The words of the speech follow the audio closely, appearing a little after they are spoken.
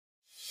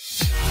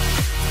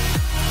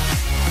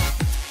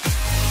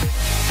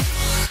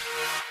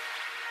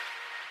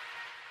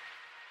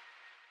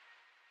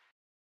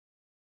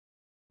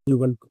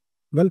everyone.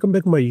 Welcome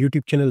back to my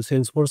YouTube channel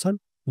Salesforce.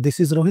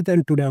 This is Rohit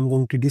and today I'm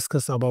going to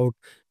discuss about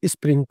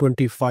Spring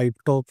 25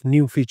 top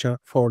new feature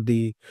for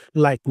the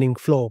Lightning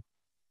Flow.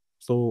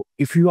 So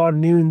if you are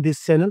new in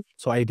this channel,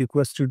 so I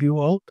request you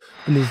all,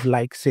 please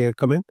like, share,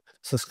 comment,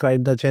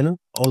 subscribe the channel.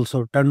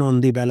 Also turn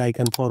on the bell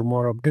icon for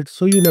more updates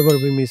so you never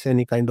will miss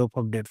any kind of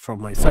update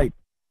from my side.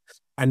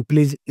 And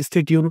please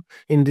stay tuned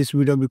in this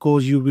video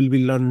because you will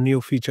be learn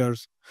new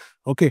features.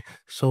 Okay,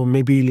 so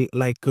maybe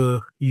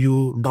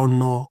you don't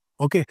know.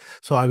 Okay,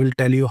 so I will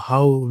tell you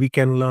how we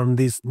can learn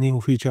these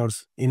new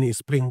features in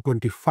Spring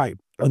 25.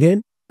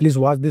 Again, please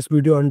watch this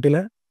video until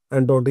end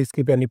and don't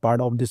skip any part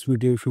of this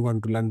video if you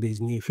want to learn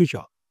these new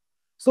feature.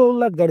 So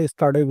let's get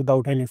started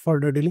without any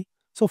further delay.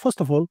 So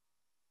first of all,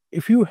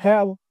 if you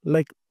have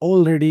like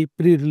already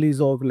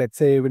pre-release of let's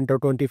say winter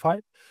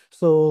 25,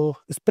 so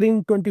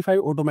spring 25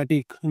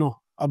 automatic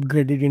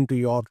upgraded into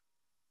your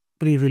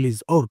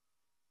pre-release org,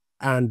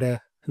 and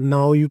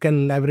now you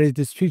can leverage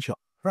this feature,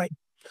 right?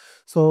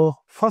 So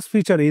first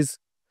feature is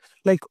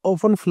like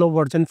open flow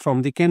version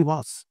from the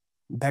canvas.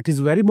 That is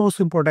very most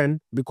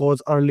important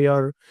because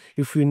earlier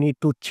if you need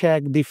to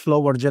check the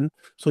flow version,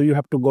 so you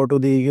have to go to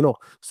the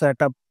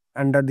setup.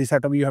 Under the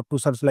setup you have to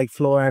search like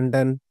flow and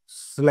then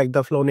select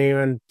the flow name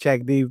and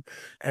check the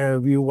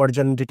view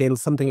version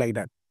details, something like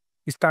that.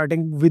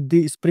 Starting with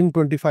the spring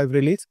 25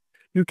 release,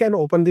 you can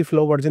open the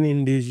flow version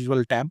in the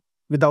usual tab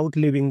without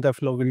leaving the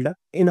flow builder.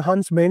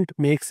 Enhancement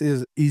makes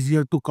it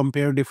easier to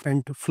compare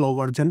different flow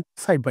version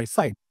side by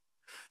side.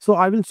 So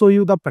I will show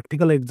you the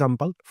practical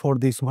example for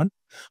this one,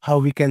 how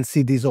we can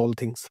see these all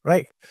things,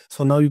 right?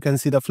 So now you can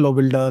see the flow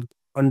builder.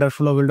 Under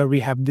flow builder, we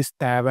have this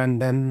tab and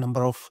then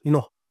number of,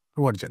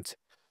 versions.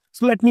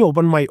 So let me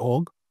open my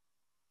org.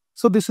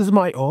 So this is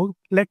my org.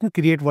 Let me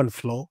create one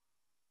flow.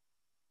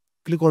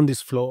 Click on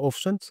this flow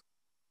options.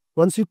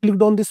 Once you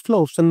clicked on this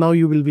flow option, now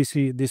you will be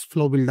see this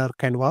flow builder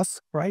canvas,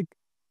 right?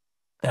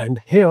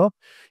 And here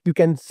you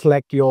can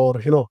select your,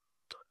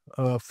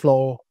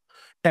 flow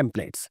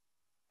templates,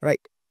 right?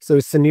 So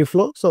it's a new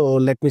flow. So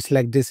let me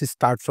select this,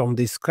 start from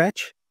the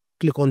scratch.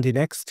 Click on the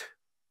next,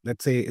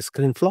 let's say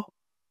screen flow.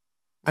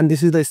 And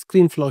this is the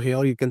screen flow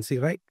here, you can see,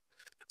 right?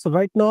 So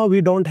right now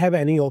we don't have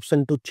any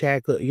option to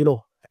check,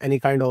 any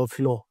kind of,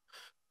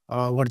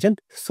 version.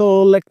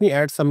 So let me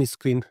add some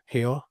screen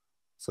here.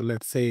 So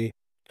let's say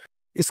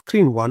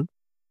screen one,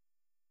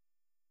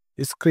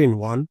 screen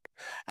one.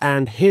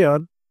 And here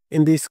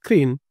in the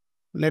screen,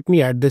 let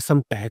me add this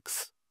some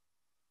text,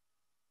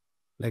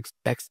 like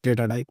text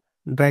data type,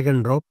 drag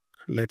and drop,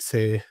 let's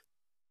say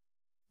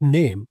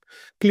name,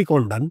 click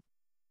on done.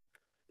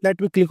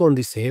 Let me click on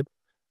the save.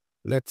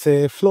 Let's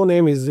say flow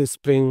name is the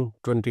spring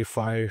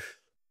 25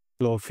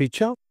 flow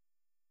feature,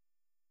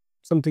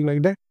 something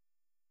like that.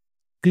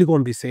 Click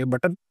on the save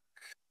button.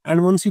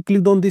 And once you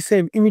click on the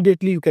save,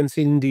 immediately you can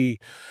see in the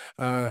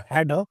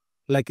header,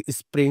 like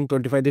spring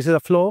 25, this is a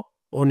flow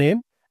or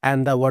name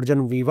and the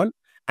version v1.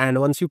 And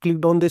once you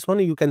clicked on this one,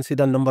 you can see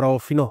the number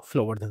of, flow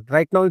version.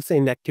 Right now it's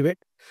inactivate.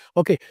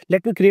 Okay,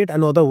 let me create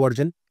another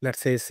version. Let's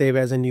say save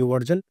as a new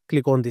version.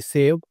 Click on the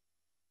save.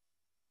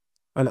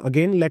 And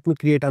again, let me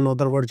create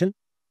another version.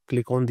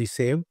 Click on the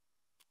save.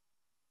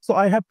 So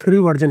I have 3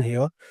 version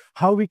here.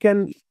 How we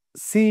can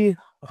see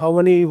how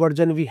many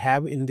version we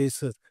have in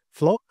this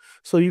flow?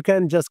 So you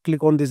can just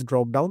click on this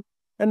drop down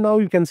and now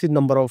you can see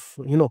number of,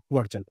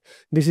 version.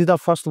 This is the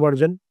first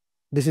version.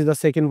 This is the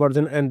second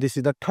version and this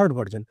is the third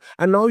version.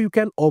 And now you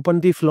can open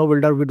the flow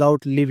builder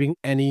without leaving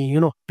any,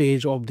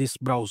 page of this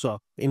browser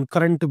in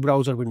current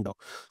browser window.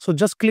 So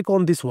just click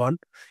on this one.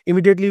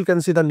 Immediately you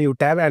can see the new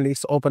tab and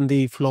it's open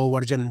the flow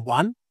version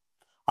 1.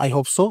 I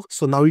hope so.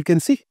 So now you can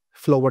see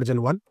flow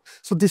version 1.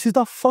 So this is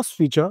the first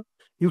feature.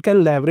 You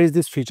can leverage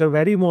this feature,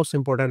 very most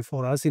important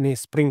for us in a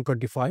spring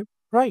 25,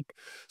 right?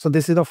 So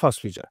this is the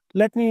first feature.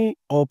 Let me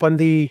open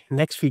the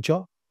next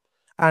feature.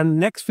 And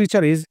next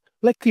feature is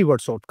like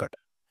keyword shortcut.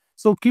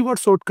 So keyword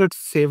shortcuts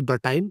save the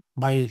time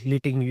by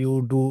letting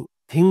you do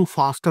things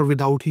faster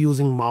without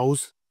using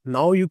mouse.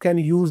 Now you can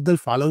use the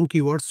following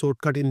keyword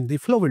shortcut in the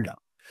flow builder,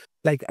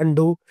 like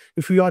undo.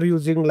 If you are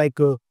using like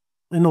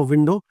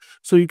window,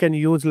 so you can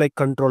use like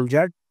control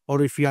Z,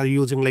 or if you are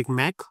using like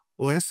Mac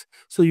OS,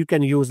 so you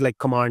can use like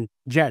command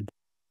Z.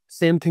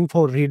 Same thing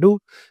for redo,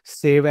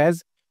 save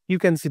as. You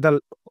can see the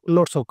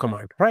lots of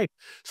command, right?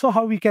 So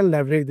how we can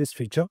leverage this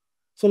feature?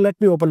 So let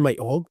me open my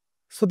org.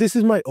 So this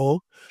is my org.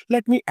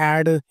 Let me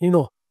add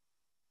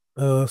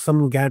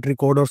some get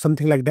record or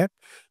something like that.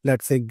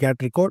 Let's say get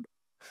record,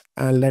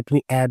 and let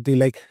me add the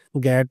like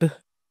get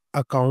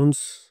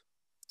accounts,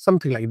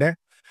 something like that.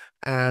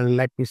 And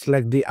let me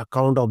select the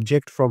account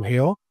object from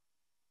here.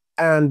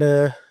 And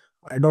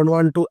I don't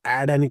want to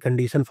add any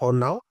condition for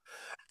now,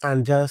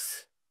 and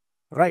just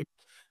right.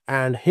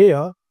 And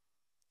here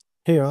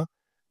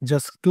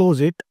just close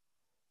it.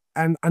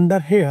 And under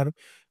here,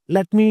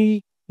 let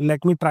me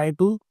try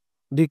to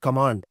the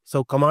command.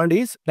 So command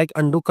is like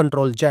undo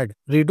control Z,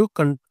 redo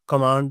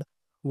command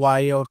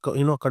Y, or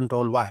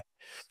control Y.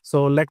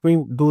 So let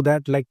me do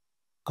that like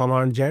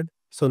command Z.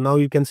 So now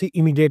you can see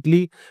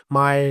immediately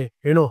my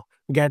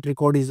get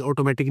record is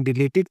automatically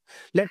deleted.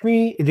 Let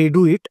me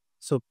redo it.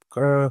 So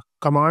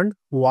command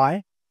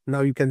Y.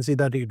 Now you can see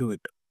the redo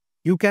it.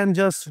 You can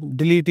just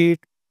delete it,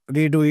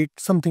 redo it,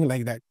 something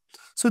like that.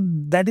 So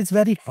that is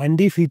very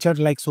handy feature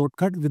like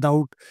shortcut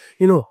without,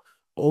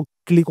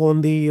 click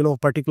on the,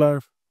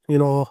 particular,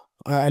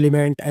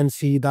 element and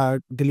see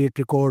the delete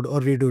record or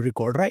redo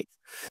record, right?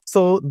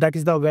 So that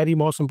is the very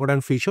most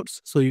important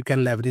features. So you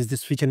can leverage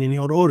this feature in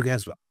your org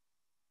as well.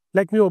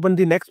 Let me open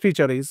the next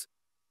feature is,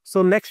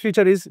 so next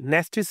feature is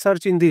nested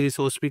search in the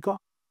resource picker.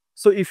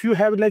 So if you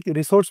have like a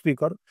resource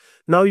picker,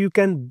 now you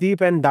can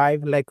deep and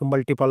dive like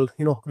multiple,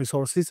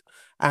 resources,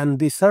 and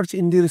the search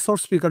in the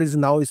resource picker is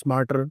now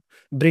smarter,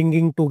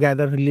 bringing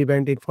together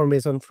relevant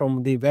information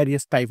from the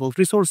various type of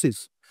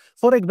resources.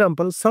 For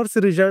example, search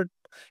result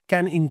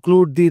can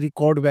include the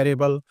record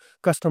variable,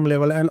 custom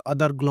level, and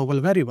other global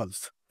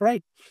variables,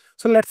 right?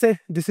 So let's say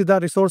this is the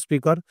resource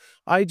picker.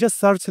 I just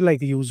search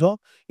like user.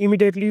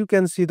 Immediately you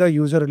can see the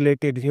user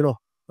related,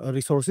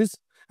 resources,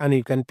 and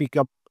you can pick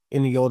up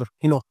in your,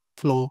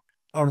 flow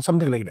or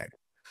something like that.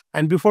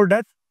 And before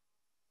that,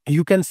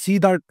 you can see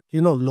that,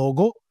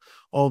 logo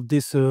of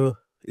this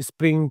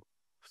Spring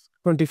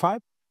 25.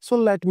 So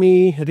let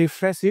me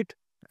refresh it,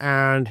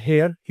 and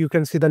here you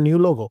can see the new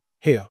logo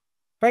here,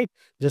 right?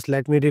 Just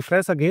let me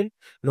refresh again.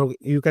 Now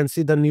you can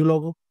see the new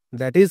logo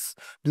that is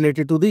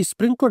related to the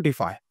Spring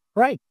 25,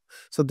 right?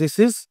 So this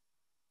is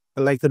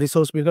like the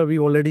resource picker we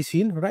already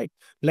seen, right?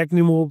 Let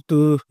me move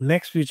to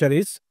next feature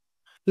is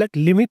like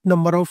limit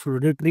number of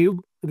retrieved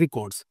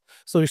records.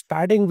 So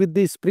starting with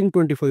the Spring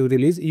 25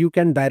 release, you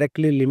can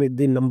directly limit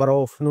the number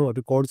of,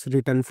 records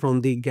written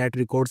from the get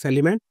records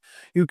element.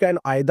 You can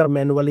either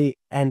manually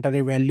enter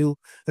a value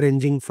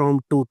ranging from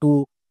 2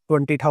 to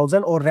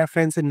 20,000 or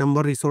reference a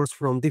number resource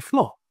from the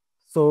flow.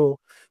 So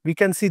we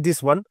can see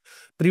this one.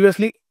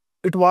 Previously,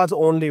 it was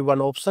only one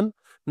option.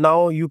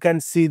 Now you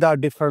can see the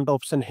different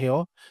option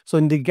here. So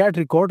in the get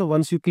record,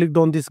 once you clicked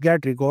on this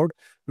get record,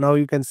 now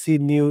you can see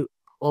new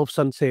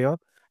options here,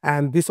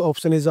 and this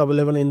option is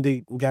available in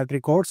the get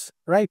records,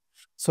 right?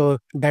 So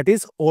that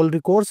is all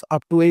records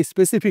up to a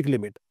specific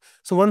limit.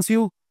 So once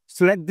you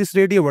select this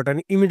radio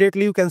button,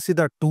 immediately you can see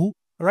the two,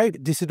 right?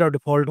 This is the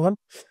default one,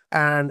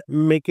 and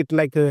make it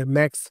like a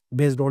max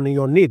based on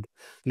your need.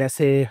 Let's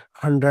say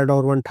 100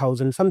 or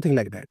 1000, something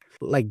like that,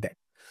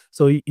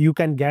 so you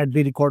can get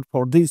the record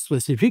for this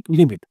specific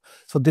limit.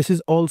 So this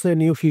is also a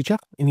new feature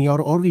in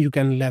your org. You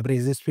can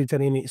leverage this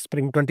feature in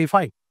Spring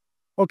 25.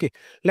 Okay,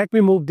 let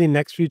me move. The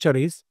next feature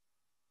is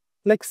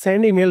like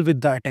send email with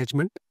the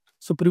attachment.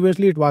 So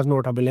previously it was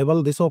not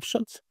available, this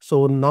options.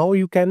 So now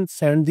you can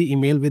send the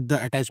email with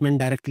the attachment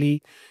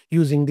directly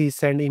using the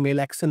send email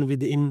action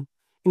within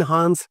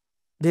enhance.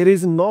 There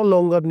is no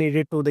longer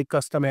needed to the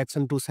custom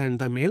action to send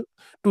the mail.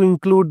 To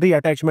include the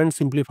attachment,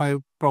 simplify,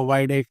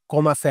 provide a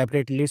comma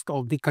separate list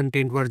of the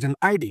content version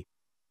ID.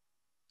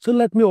 So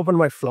let me open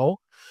my flow.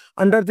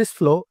 Under this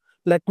flow,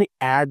 let me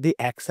add the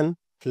action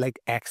like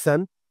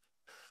action.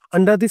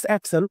 Under this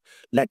action,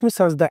 let me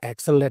search the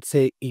action, let's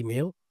say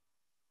email,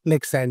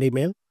 like send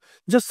email.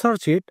 Just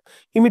search it.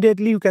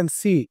 Immediately you can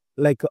see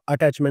like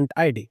attachment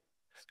ID.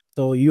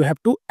 So you have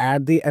to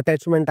add the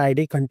attachment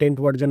ID, content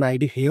version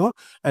ID here,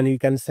 and you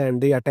can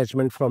send the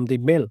attachment from the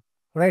mail,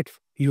 right?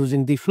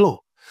 Using the flow.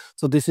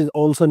 So this is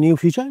also new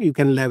feature. You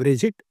can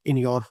leverage it in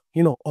your,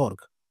 org.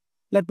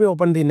 Let me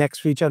open the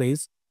next feature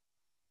is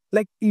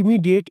like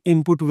immediate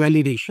input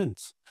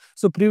validations.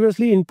 So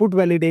previously input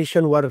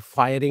validation were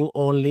firing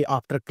only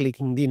after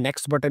clicking the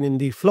next button in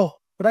the flow,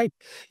 right?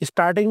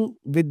 Starting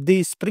with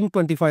the Spring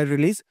 25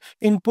 release,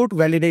 input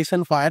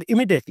validation fire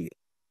immediately.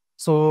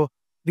 So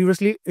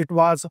previously it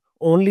was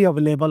only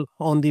available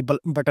on the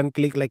button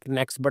click like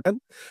next button.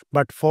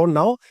 But for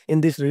now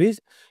in this release,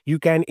 you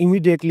can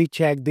immediately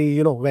check the,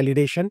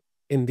 validation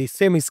in the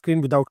same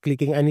screen without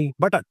clicking any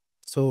button.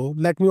 So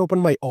let me open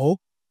my O.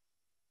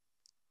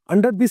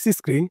 Under this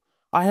screen,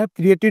 I have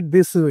created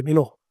this,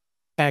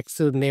 tags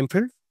name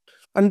field.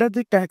 Under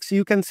the tags,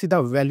 you can see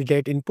the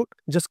validate input.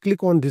 Just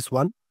click on this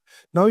one.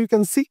 Now you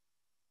can see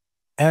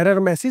error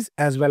message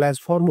as well as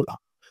formula.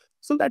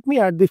 So let me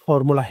add the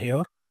formula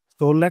here.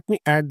 So let me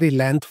add the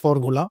length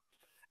formula,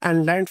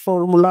 and length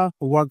formula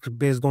works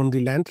based on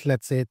the length,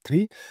 let's say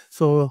 3.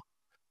 So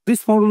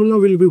this formula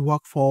will be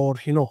work for,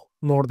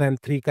 more than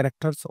 3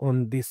 characters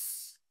on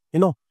this,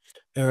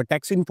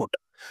 text input.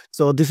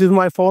 So this is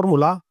my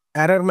formula.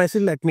 Error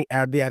message, let me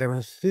add the error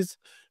message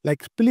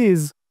like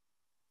please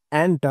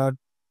enter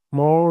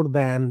more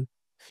than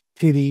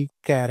 3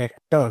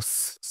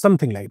 characters,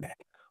 something like that.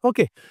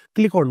 Okay,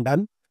 click on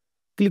done,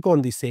 click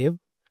on the save,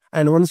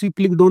 and once you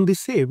clicked on the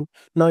save,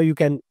 now you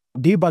can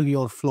debug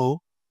your flow.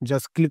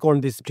 Just click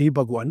on this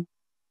debug one,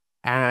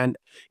 and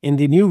in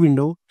the new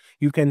window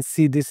you can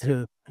see this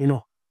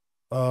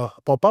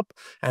pop up,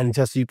 and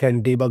just you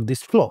can debug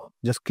this flow.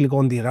 Just click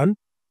on the run,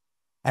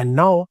 and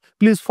now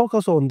please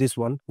focus on this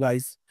one,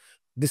 guys.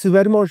 This is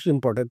very much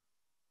important.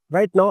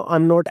 Right now,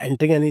 I'm not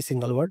entering any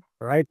single word.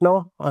 Right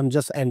now, I'm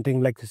just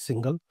entering like a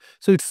single.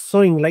 So it's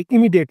showing like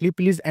immediately,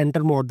 please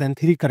enter more than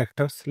 3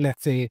 characters.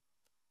 Let's say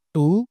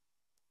 2,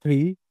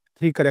 three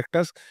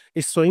characters,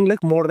 it's showing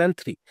like more than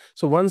three.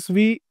 So once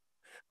we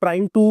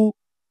trying to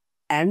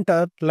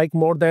enter like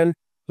more than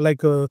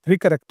like three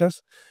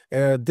characters,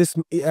 this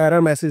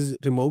error message is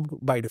removed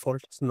by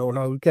default. So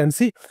now you can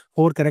see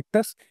four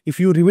characters. If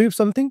you remove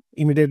something,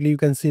 immediately you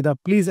can see the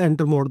please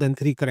enter more than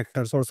three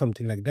characters or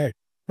something like that,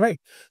 right?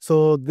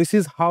 So this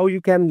is how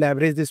you can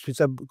leverage this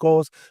feature,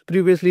 because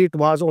previously it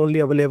was only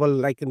available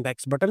like in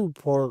next button.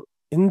 For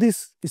in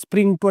this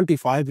Spring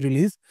 25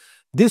 release,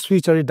 this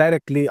feature is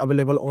directly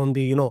available on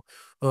the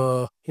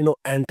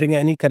entering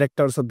any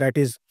character, so that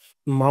is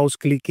mouse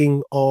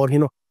clicking, or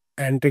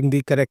entering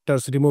the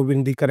characters,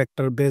 removing the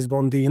character based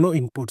on the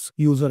inputs,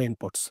 user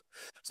inputs.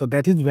 So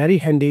that is very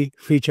handy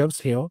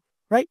features here,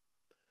 right?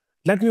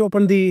 Let me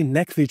open the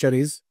next feature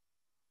is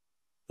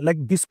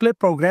like display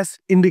progress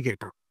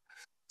indicator.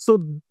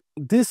 So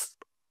this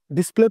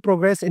display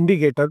progress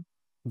indicator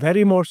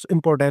very most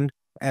important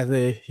as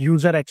a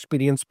user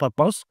experience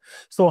purpose.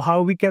 So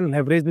how we can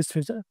leverage this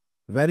feature,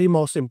 very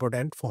most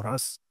important for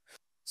us.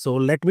 So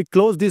let me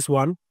close this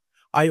one.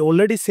 I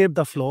already saved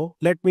the flow.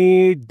 Let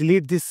me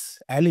delete this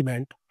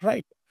element,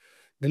 right?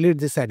 Delete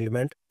this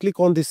element,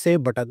 click on the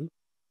save button.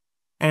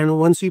 And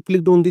once you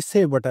click on the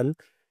save button,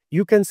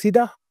 you can see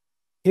the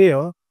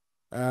here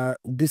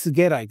this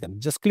gear icon.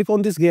 Just click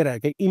on this gear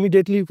icon.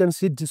 Immediately you can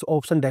see this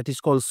option that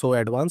is called show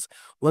advanced.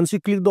 Once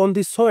you click on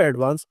this show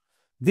advanced,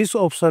 this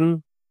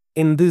option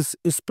in this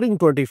Spring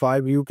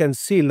 25, you can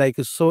see like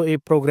show a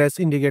progress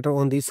indicator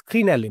on the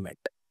screen element.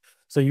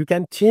 So you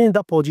can change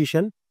the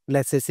position.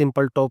 Let's say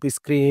simple top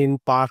screen,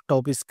 path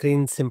top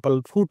screen,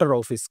 simple footer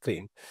of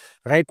screen.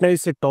 Right now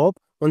it's a top.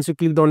 Once you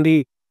click on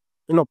the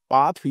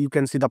path, you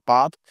can see the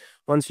path.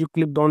 Once you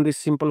click on this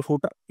simple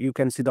footer, you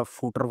can see the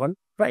footer one,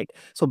 right?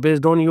 So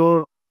based on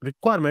your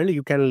requirement,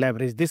 you can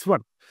leverage this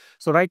one.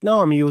 So right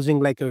now I'm using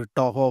like a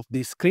top of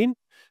the screen.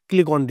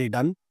 Click on the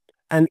done,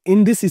 and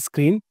in this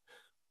screen,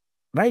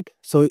 right,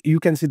 so you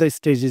can see the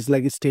stages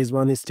like stage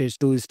 1, stage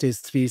 2, stage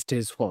 3,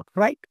 stage 4,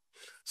 right?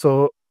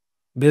 So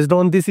based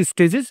on these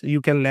stages,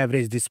 you can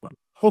leverage this one.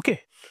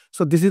 Okay,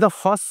 so this is the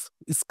first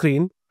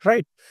screen,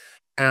 right?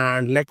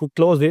 And let me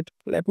close it.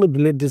 Let me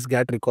delete this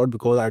get record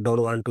because I don't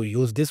want to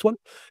use this one.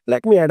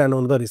 Let me add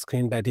another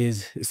screen, that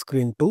is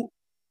screen 2.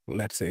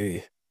 Let's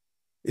say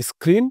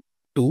screen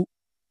 2.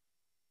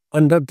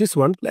 Under this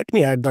one, let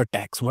me add the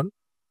tax one,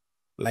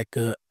 like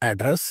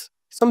address,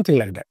 something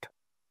like that,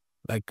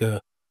 like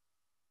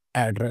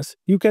address.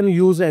 You can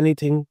use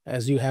anything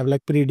as you have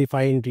like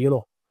predefined,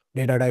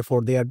 data type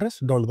for the address.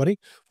 Don't worry.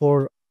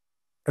 For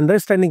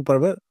understanding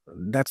purpose,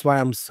 that's why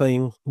I'm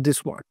saying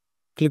this one.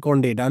 Click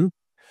on the done.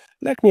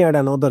 Let me add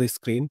another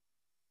screen.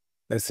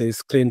 Let's say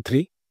screen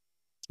 3.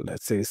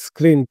 Let's say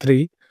screen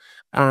 3.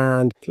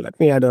 And let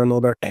me add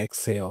another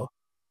text here.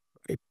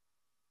 Right?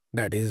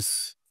 That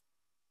is,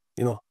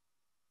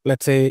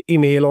 let's say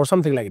email or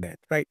something like that,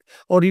 right?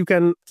 Or you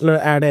can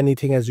add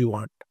anything as you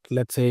want.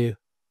 Let's say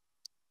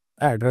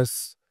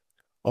address,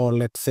 or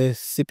let's say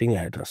shipping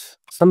address,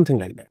 something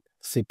like that.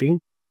 Shipping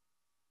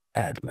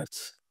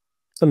address,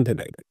 something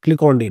like that.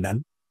 Click on the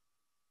done,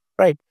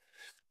 right?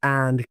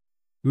 And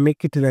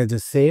make it as the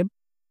same.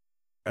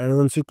 And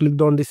once you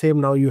clicked on the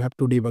same, now you have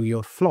to debug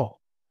your flow.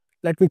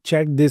 Let me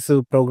check this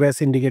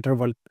progress indicator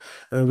will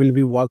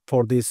be work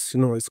for this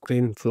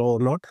screen flow or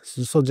not.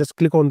 So just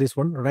click on this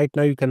one. Right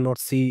now you cannot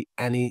see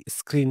any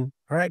screen,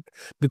 right?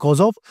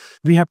 Because of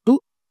we have to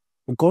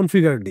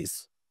configure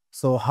this.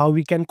 So how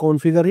we can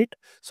configure it?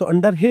 So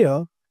under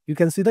here you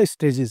can see the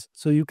stages.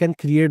 So you can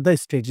create the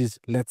stages.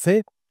 Let's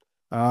say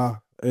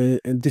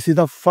this is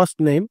the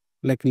first name,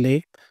 like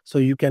lake. So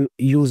you can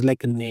use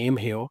like a name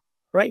here,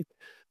 right?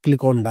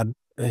 Click on that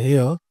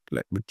here.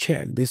 Let me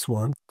check this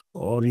one.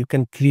 Or you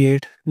can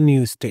create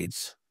new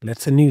stage.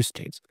 Let's say new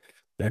stage.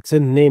 Let's say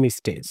name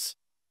stage.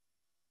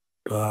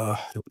 Uh,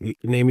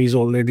 Name is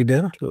already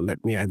there. So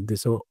let me add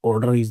this. So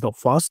order is the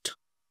first.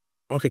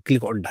 Okay,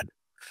 click on done.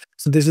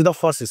 So this is the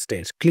first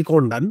stage. Click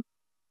on done.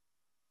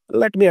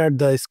 Let me add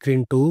the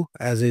screen 2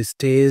 as a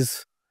stage.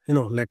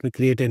 Let me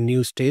create a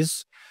new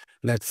stage.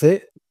 Let's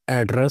say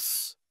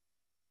address,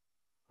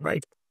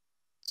 right?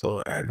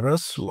 So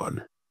address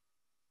 1,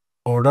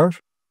 order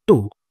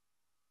 2.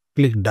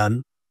 Click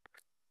done.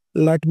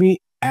 Let me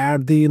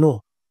add the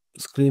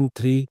screen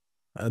 3,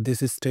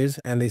 this is stage,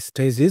 and the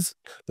stage is,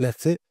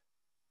 let's say,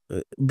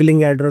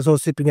 billing address or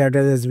shipping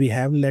address as we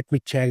have. Let me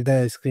check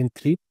the screen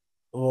 3.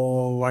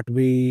 Or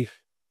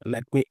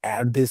let me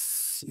add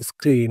this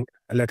screen.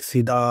 Let's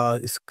see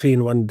the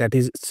screen 1, that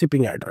is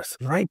shipping address,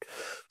 right?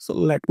 So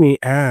let me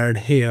add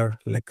here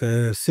like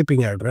a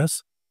shipping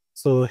address.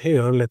 So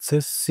here let's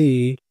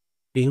say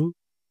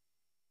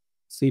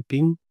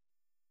shipping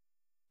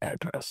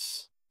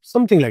address,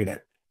 something like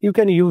that. You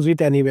can use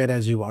it anywhere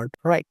as you want,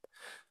 right?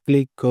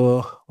 Click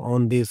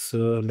on this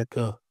like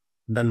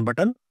done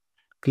button.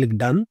 Click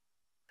done.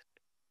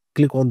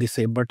 Click on the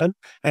save button,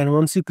 and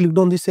once you clicked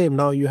on the save,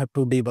 now you have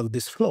to debug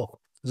this flow.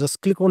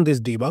 Just click on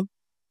this debug,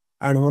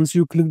 and once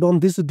you clicked on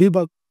this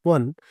debug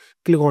one,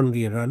 click on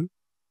the run.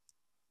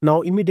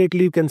 Now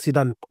immediately you can see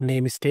the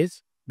name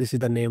stage. This is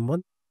the name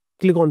one.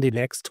 click on the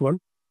next one.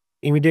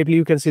 Immediately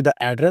you can see the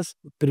address.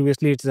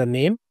 Previously it's the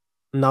name.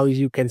 Now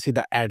you can see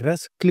the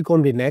address. Click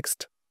on the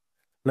next.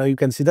 Now you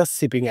can see the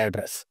shipping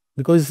address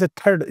because it's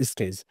a third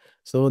stage.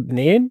 So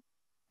name,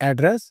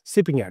 address,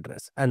 shipping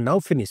address, and now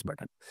finish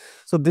button.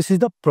 So this is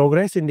the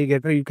progress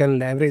indicator. You can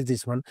leverage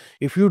this one.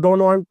 If you don't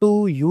want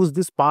to use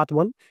this path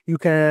one, you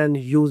can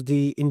use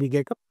the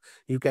indicator.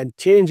 You can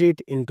change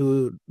it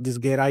into this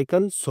gear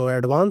icon, so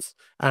advanced,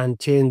 and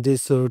change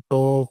this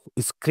top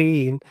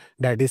screen.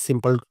 That is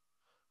simple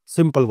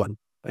one.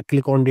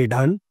 Click on the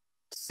done,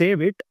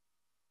 save it,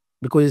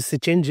 because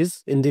it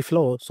changes in the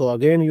flow. So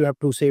again, you have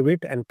to save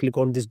it and click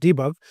on this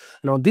debug.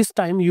 Now this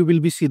time you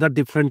will be see the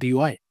different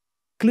UI.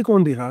 Click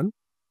on the run.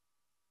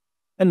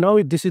 And now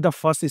this is the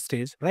first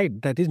stage, right?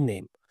 That is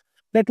name.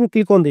 Let me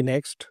click on the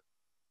next.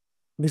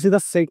 This is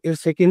the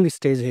second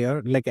stage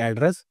here, like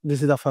address.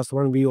 This is the first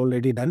one we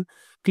already done.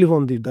 Click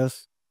on the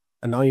this.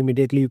 And now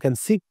immediately you can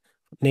see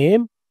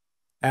name,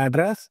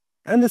 address,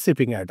 and the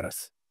shipping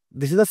address.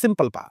 This is a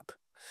simple path.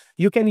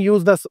 You can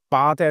use this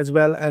path as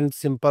well and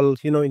simple,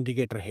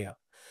 indicator here.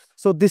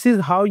 So this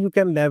is how you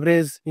can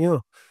leverage,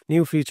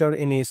 new feature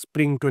in a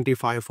Spring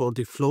 25 for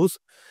the flows.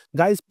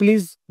 Guys,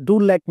 please do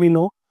let me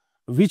know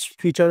which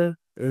feature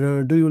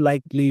do you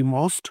like the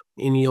most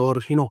in your,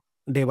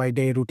 day by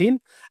day routine.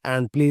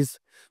 And please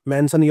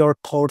mention your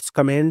thoughts,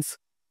 comments,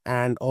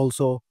 and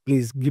also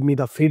please give me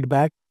the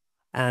feedback.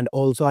 And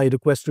also I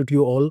requested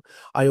you all,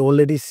 I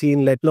already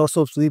seen like lots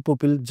of the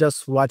people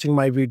just watching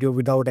my video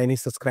without any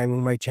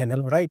subscribing my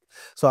channel, right?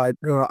 So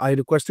I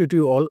requested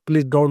you all,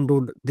 please don't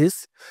do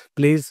this.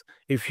 Please,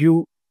 if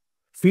you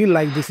feel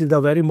like this is the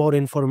very more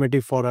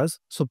informative for us,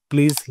 so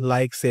please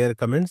like, share,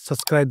 comment,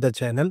 subscribe the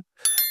channel,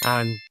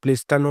 and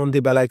please turn on the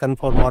bell icon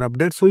for more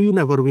updates so you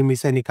never will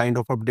miss any kind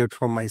of update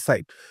from my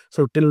side.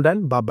 So till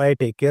then, bye bye,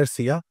 take care,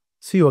 see ya,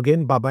 see you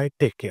again, bye bye,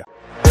 take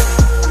care.